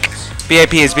pick.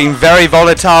 B.A.P is being very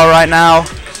volatile right now.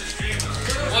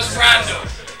 What's random?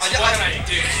 What can I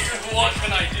do? What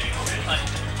can I do?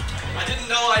 I didn't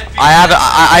know I'd be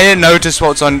I didn't notice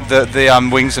what's on the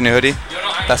wings on your hoodie.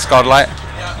 That's Godlight.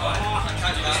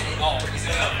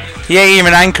 He ain't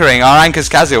even anchoring. Our anchor's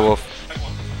Casual Wolf.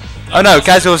 Oh no,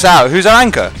 Casual's out. Who's our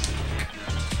anchor?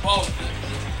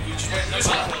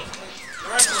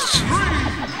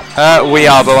 We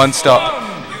are, but one stop.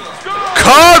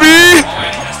 Kirby!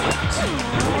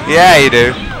 Yeah, you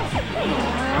do.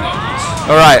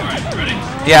 Alright.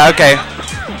 Yeah, okay.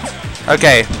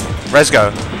 Okay, let's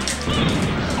go.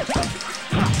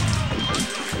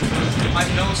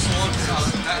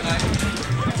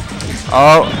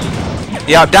 Oh.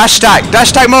 Yeah, dash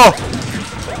attack more!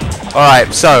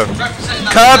 Alright, so.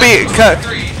 Kirby.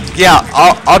 Yeah,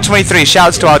 R23.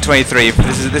 Shouts to R23.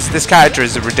 This character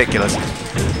is ridiculous.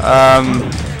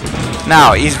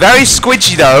 Now he's very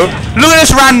squidgy though. Look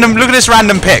at this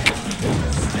random pick.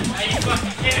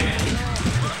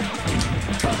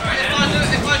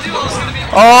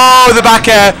 Oh, the back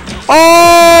air.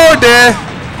 Oh dear.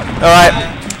 All right,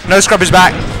 NoScrub is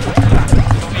back.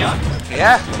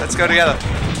 Yeah, let's go together.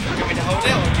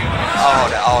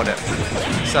 I'll hold it.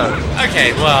 So.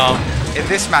 Okay, well. In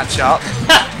this matchup,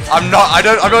 I'm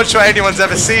not sure anyone's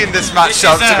ever seen this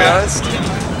matchup, to be honest.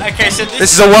 Okay, so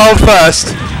this is a world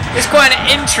first. It's quite an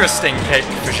interesting pick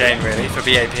for Shane, really, for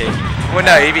B.A.P. Well,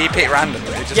 no, he picked random.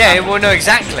 Yeah, well, no,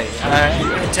 exactly.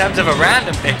 In terms of a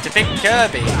random pick, to pick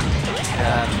Kirby,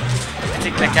 a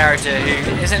particular character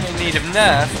who isn't in need of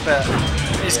nerf, but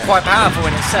is quite powerful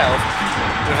in itself,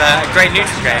 with a great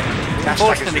neutral game.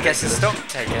 Unfortunately, gets his stock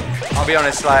taken. I'll be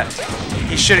honest, like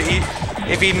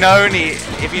if he'd known he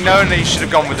should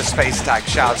have gone with the space tag.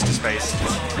 Shouts to space.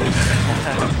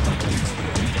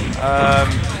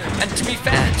 And to be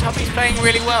fair, Tubbi's playing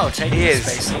really well. He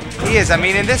is. I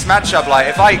mean, in this matchup, like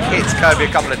if I hit Kirby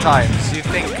a couple of times, you'd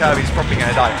think Kirby's probably going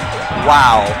to die.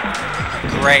 Wow.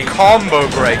 Great combo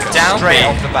breaker straight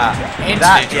off the bat.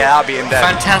 That'll be in there.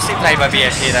 Fantastic play by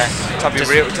B.A.P. there.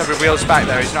 Tubbi wheels back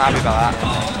there. He's not happy about that.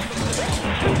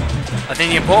 I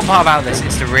think the important part about this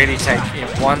is to really take it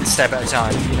one step at a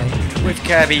time. You know, with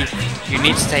Kirby, you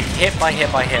need to take hit by hit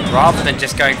by hit, rather than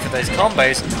just going for those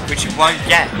combos, which you won't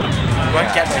get. You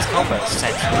won't get those combos,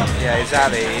 essentially. Yeah,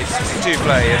 exactly. It's too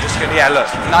flowy. You're just gonna, yeah, look,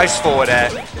 nice forward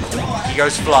air. He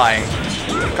goes flying.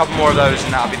 A couple more of those,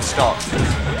 and that'll be the stop.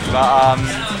 But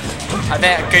I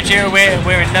think Gojira,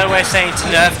 we're in no way saying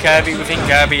to nerf Kirby. We think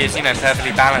Kirby is, you know,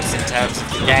 perfectly balanced in terms of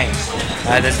the game.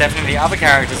 There's definitely other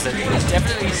characters that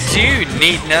definitely do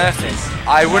need nerfing.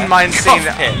 I wouldn't mind seeing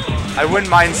that. I wouldn't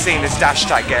mind seeing this dash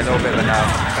attack get a little bit of a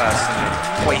nerf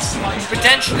personally.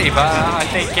 Potentially, but I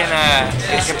think in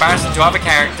comparison to other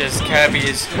characters, Kirby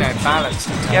is, you know, balanced.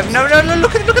 Yeah, no,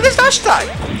 look at this dash attack.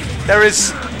 There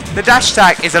is The dash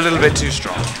attack is a little bit too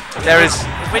strong. There is...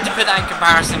 If we're to put that in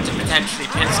comparison to potentially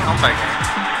Pit's combo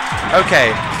game.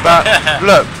 Okay, but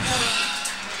look.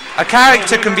 A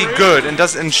character can be good and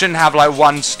shouldn't have like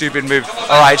one stupid move.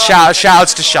 Alright,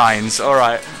 shoutouts to Shines,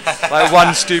 alright. Like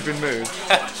one stupid move.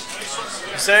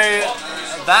 So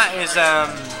that is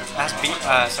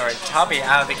Tubbi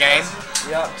out of the game.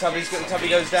 Yeah, Tubbi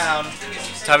goes down.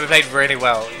 Tubbi played really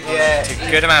well. Yeah, Took a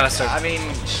good amount of stuff. I mean,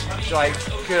 like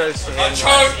kudos to him.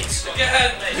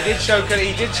 He did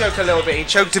choke a little bit. He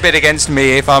choked a bit against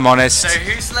me, if I'm honest. So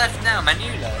who's left now?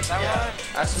 Manula, is that right?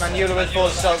 That's Manula with 4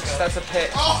 stocks. That's a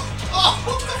Pit.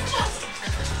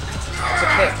 That's a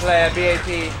Pit player.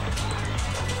 B.A.P.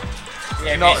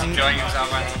 Yeah, Not he's enjoying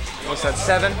himself right now. What's that?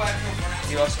 7.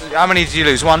 You lost. How many did you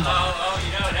lose? 1.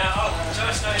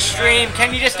 Stream,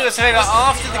 can you just do us a favour?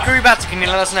 After the crew battle, can you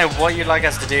let us know what you'd like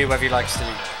us to do, whether you'd like us to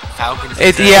do Falcons?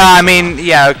 Yeah, I mean,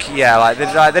 yeah, okay, yeah, like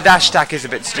the dash attack is a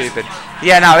bit stupid.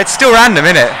 Yeah, no, it's still random,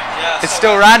 isn't it? Yeah. It's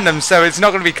still random, so it's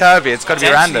not going to be Kirby. It's got to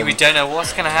be random. We don't know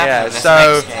what's going to happen. Yeah, in this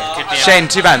so next game. Shane,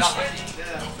 2 bans.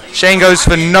 Shane goes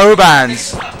for no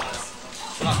bans.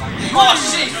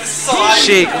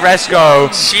 Sheik, let's go.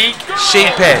 Sheik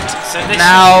Pit. So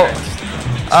now,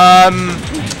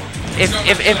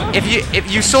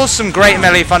 if you saw some great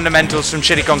melee fundamentals from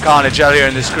Chidikon Carnage earlier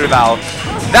in this crew battle,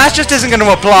 that just isn't going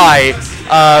to apply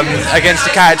against a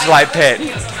character like Pit.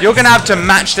 You're going to have to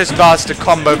match this bastard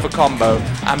combo for combo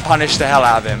and punish the hell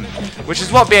out of him, which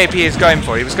is what B.A.P is going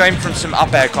for. He was going from some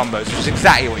up air combos, which is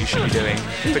exactly what you should be doing,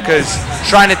 because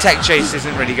trying to tech chase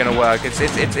isn't really going to work. This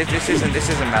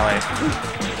isn't melee.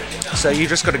 So you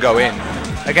just got to go in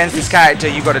against this character.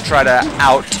 You got to try to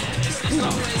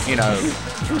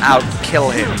out-kill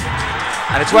him,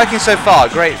 and it's working so far.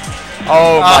 Great.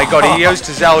 Oh my god, he goes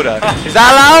to Zelda. Is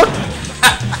that allowed?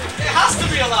 It has to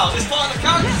be allowed. It's part of the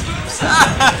character's moves.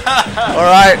 All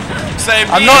right.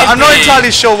 I'm not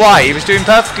entirely sure why. He was doing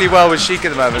perfectly well with Sheik at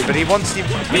the moment, but he wants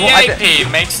B.A.P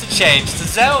makes the change to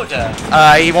Zelda.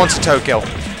 He wants a toe kill,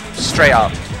 straight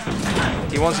up.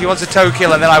 He wants a toe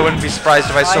kill, and then I wouldn't be surprised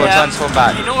if I saw a transform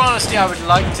back. In all honesty, I would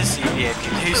like to see B.A.P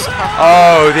do something.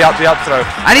 Oh, the up throw,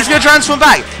 and he's going to transform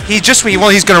back. He's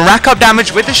going to rack up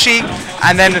damage with the Sheik,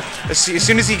 and then as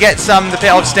soon as he gets the Pit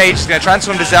off stage, he's going to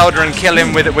transform to Zelda and kill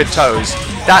him with toes.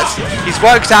 He's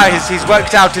worked out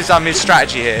his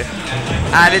strategy here,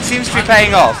 and it seems to be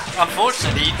paying off.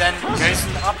 Unfortunately, he then goes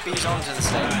and upbeat onto the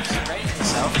stage, great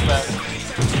himself, but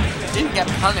didn't get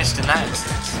punished in that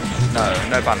instance.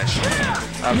 No punish.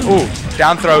 Ooh,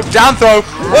 down throw.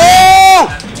 Oh!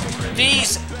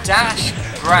 These dash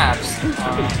grabs.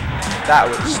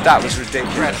 That was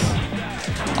ridiculous.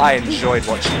 I enjoyed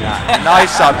watching that.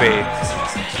 Nice Tubbi.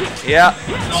 Yeah.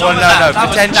 Well, no,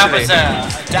 potentially.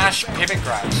 That was a dash pivot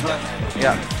grabs.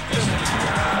 Yeah.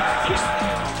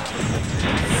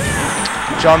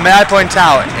 John, may I point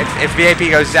out, if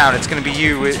B.A.P goes down, it's going to be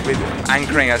you with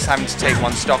anchoring us having to take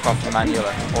 1 stock off the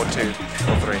Manula, or 2,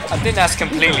 or 3. I think that's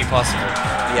completely possible.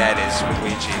 Yeah, it is with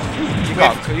Ouija.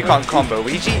 You can't combo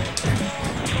Ouija.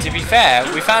 To be fair,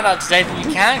 we found out today that you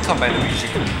can combo Ouija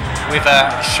with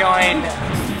a shine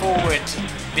forward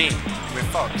beam with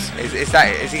Fox. Is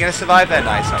he going to survive there?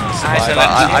 Nice, I'm going to survive.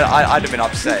 I'd have been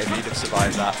upset if he'd have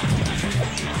survived that.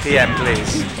 PM,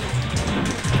 please.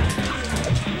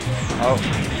 Oh.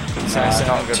 So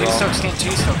not a good 2 roll. stocks against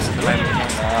 2 stocks at the moment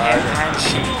against and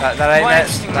Sheik. That ain't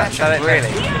matchup,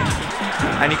 really.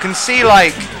 And you can see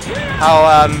like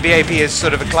how B.A.P is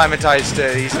sort of acclimatized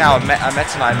to, he's now a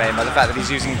Meta Knight main by the fact that he's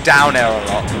using down air a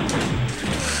lot.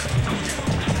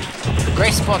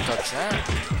 Great spot dodge there.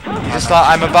 Just like,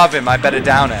 I'm above him, I better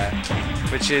down air.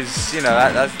 Which is,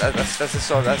 that's the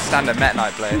sort of standard Meta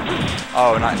Knight play.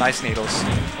 Oh, nice needles.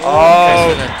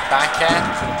 Oh! Back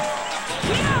air.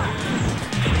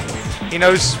 He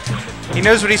knows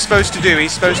what he's supposed to do.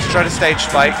 He's supposed to try to stage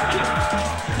spike.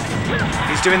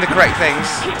 He's doing the correct things.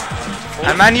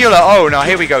 And Manula, oh no,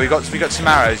 here we go. We got some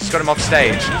arrows. He's got him off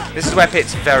stage. This is where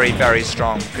Pit's very, very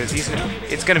strong, because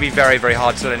it's going to be very, very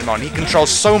hard to let him on. He controls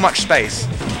so much space.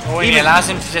 Or he allows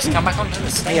him to just come back onto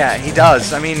the stage. Yeah, he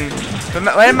does. I mean,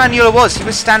 but where Manula was, he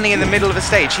was standing in the middle of a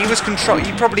stage. He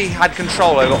probably had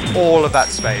control over all of that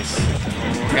space.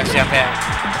 Gets the up air.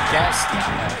 Gets the up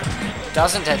air.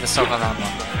 Doesn't take the stock on that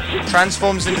one.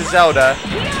 Transforms into Zelda.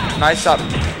 Nice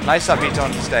upbeat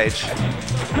on the stage.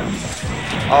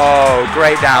 Oh,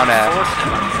 great down air.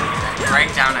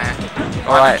 Great down air.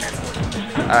 Alright.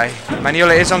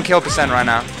 Manula is on kill percent right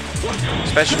now.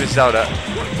 Especially with Zelda.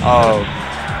 Oh,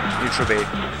 neutral B.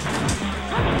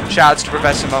 Shouts to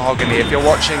Professor Mahogany. If you're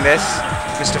watching this,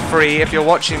 Mr. Free, if you're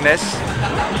watching this,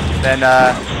 then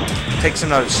take some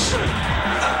notes.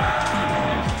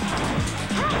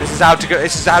 This is how to go.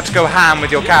 This is how to go ham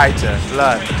with your character.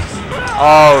 Learn.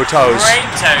 Oh, toes. Great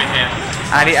toe him.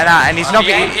 And he's not.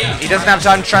 He doesn't have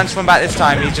time to transform back this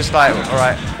time. He's just like, all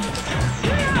right.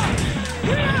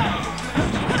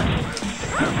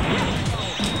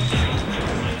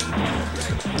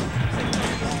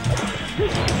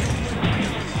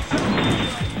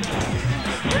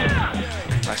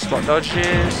 Nice spot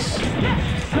dodges.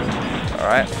 All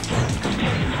right.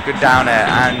 Good down air,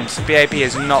 and B.A.P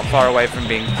is not far away from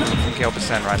being from kill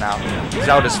percent right now.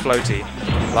 Zelda's floaty.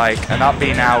 Like, an up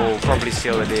B now will probably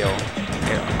seal the deal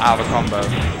out of a combo.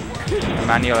 And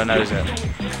Manuela knows it.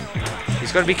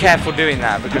 He's got to be careful doing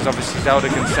that because obviously Zelda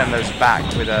can send those back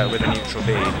with a neutral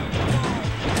B.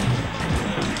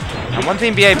 And one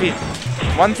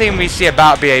thing we see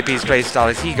about B.A.P's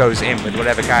playstyle is he goes in with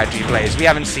whatever character he plays. We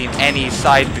haven't seen any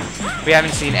Dinsfire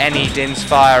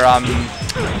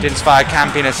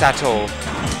campiness at all.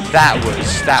 That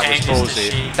was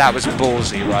ballsy. That was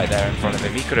ballsy right there in front of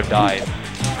him. He could have died.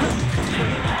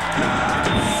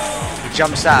 He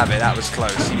jumps out of it. That was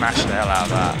close. He mashed the hell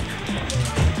out of that.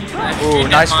 Ooh,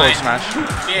 nice forward smash.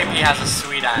 B.A.P has a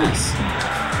sweet ass.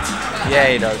 Yeah,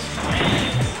 he does.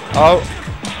 Oh.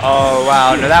 Oh,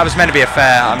 wow. No, that was meant to be a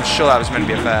fair. I'm sure that was meant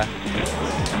to be a fair.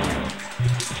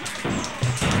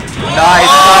 Nice,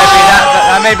 Tubbi.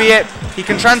 That may be it. He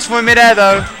can transform mid-air,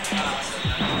 though.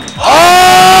 Oh!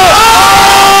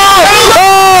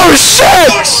 Oh, shit!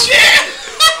 Oh shit!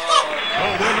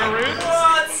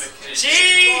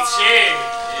 GG!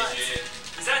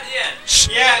 Is that the end?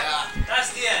 Yeah,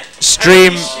 that's the end.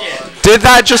 Stream. Did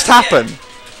that just happen?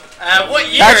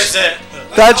 What year is it?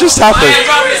 That just happened.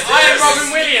 I am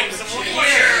Robin Williams. What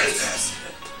year is this?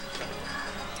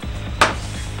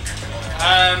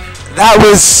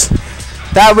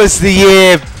 That was the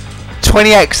year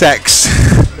 20XX.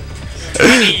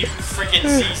 Really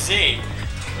freaking CC.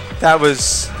 That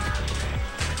was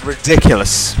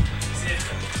ridiculous.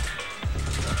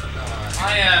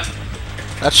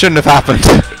 That shouldn't have happened.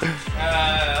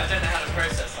 I don't know how to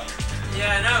process that.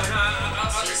 Yeah, no,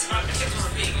 I'll just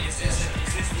repeat. Is this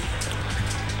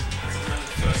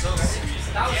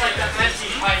That was like that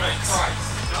anti-Christ.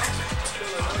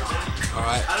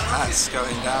 Alright, that's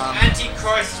going down.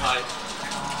 Anti-Christ hype.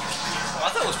 I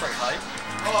thought it was pretty hype.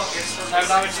 No,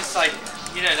 that was just like,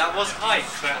 you know, that was hype.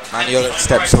 But Manuel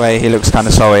steps away, he looks kind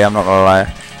of sorry, I'm not gonna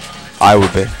lie. I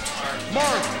would be.